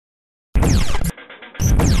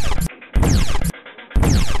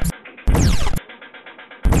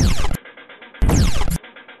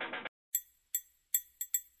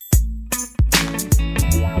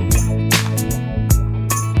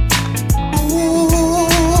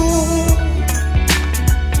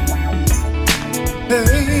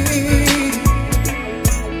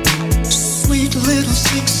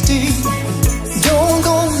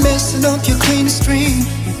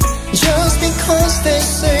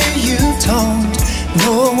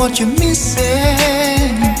know what you're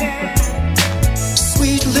missing.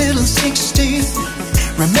 Sweet little 16,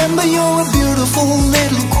 remember you're a beautiful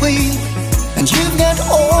little queen, and you've got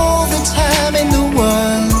all the time in the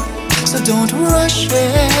world, so don't rush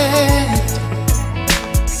it.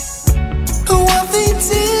 What they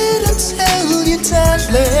didn't tell you,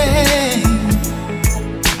 darling,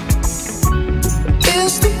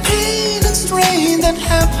 is the pain and strain that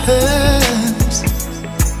happens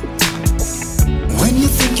when you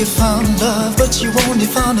think you found love, but you only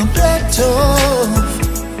found a black dove.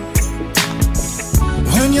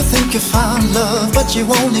 When you think you found love, but you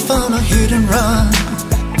only found a hit and run.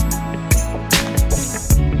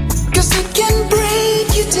 'Cause it can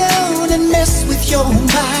break you down and mess with your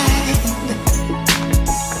mind.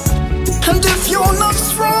 And if you're not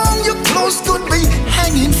strong, your clothes could be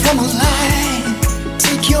hanging from a line.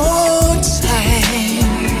 Take your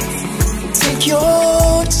time, take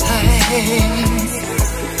your time.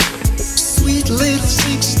 Sweet little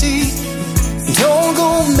 16, don't go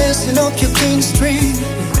messing up your clean streak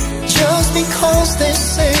just because they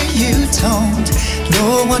say you don't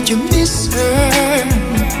know what you're missing.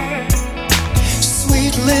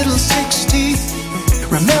 Sweet little 16,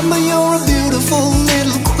 remember you're a beautiful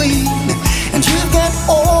little queen, and you've got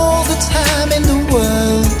all the time in the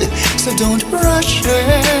world, so don't rush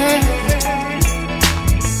it.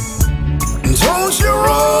 Don't you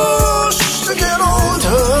rush to get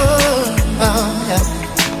older.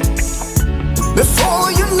 Before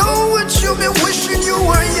you know it, you'll be wishing you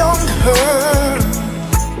were younger.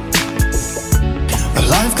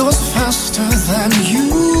 Life goes faster than you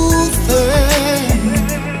think,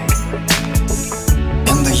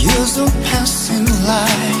 and the years are passing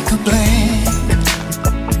like a blink.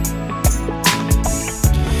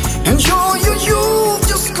 Enjoy your youth,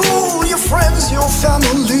 your school, your friends, your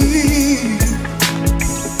family,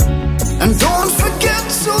 and don't forget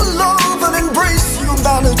to love and embrace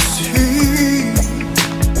humanity.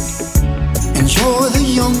 Enjoy the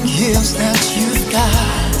young years that you've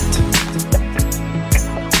got.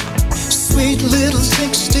 Sweet little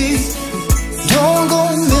 16, don't go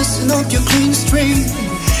messing up your clean streak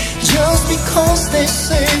just because they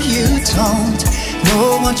say you don't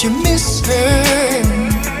know what you're missing.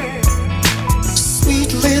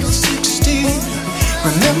 Sweet little 16,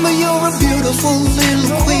 remember you're a beautiful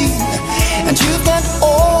little queen, and you've got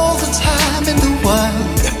all the time in the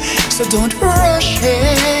world, so don't rush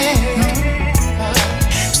it.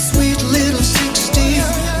 Sweet little 16,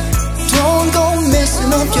 don't go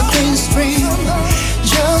messing up your clean streak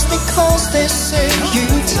just because they say you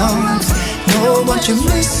don't know what you're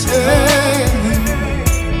missing.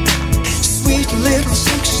 Sweet little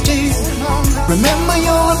 16, remember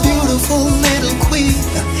you're a beautiful little queen,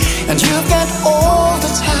 and you've got all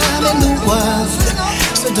the time in the world,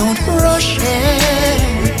 so don't rush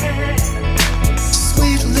it.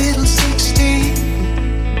 Sweet little 16,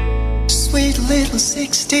 sweet little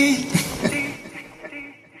 16.